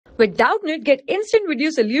With Doubtnut, get instant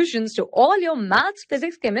video solutions to all your maths,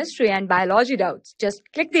 physics, chemistry, and biology doubts. Just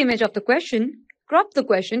click the image of the question, crop the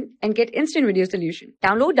question, and get instant video solution.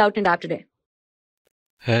 Download Doubtnut app today.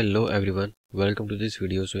 Hello everyone, welcome to this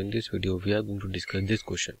video. So in this video we are going to discuss this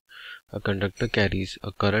question. A conductor carries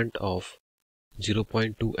a current of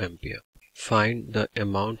 0.2 ampere. Find the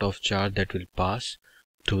amount of charge that will pass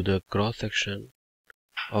through the cross section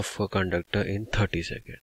of a conductor in 30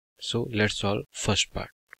 seconds. So let's solve first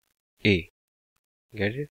part. A.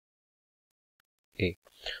 Get it? A.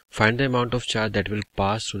 Find the amount of charge that will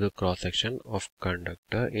pass through the cross section of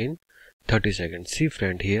conductor in 30 seconds. See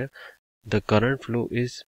friend, here the current flow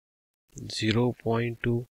is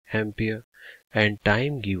 0.2 ampere and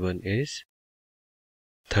time given is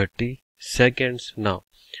 30 seconds. Now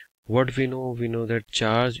what we know? We know that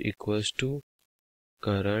charge equals to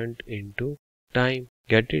current into time.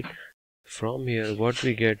 Get it? From here what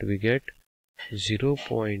we get? We get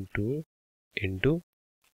 0.2 into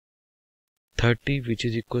 30, which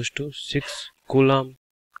is equals to 6 coulomb.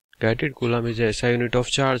 Get it? Coulomb is a SI unit of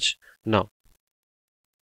charge. Now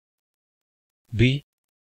B.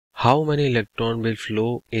 How many electrons will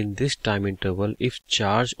flow in this time interval if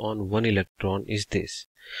charge on one electron is this?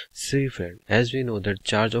 See friend, as we know that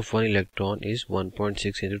charge of one electron is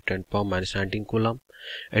 1.6 into 10 power minus 19 coulomb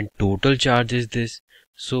and total charge is this.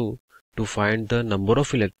 So to find the number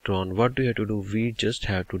of electron, what do we have to do? We just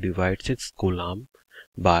have to divide 6 coulomb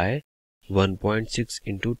by 1.6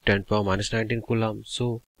 into 10 power minus 19 coulomb.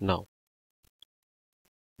 So now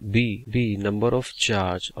B number of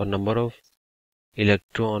charge or number of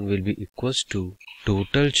electron will be equals to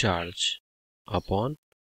total charge upon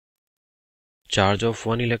charge of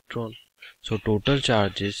one electron. So total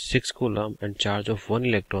charge is 6 coulomb and charge of one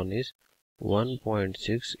electron is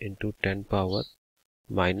 1.6 into 10 power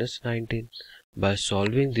minus 19. By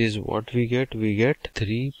solving this, what we get? We get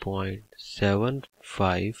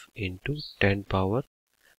 3.75 into 10 power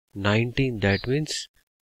 19. That means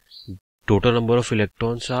total number of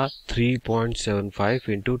electrons are 3.75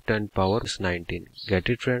 into 10 power 19. Get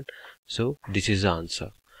it friend? So this is the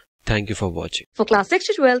answer. Thank you for watching. For class 6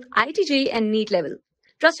 to 12, IIT JEE and NEET level.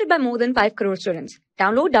 Trusted by more than 5 crore students.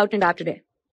 Download Doubtnut app today.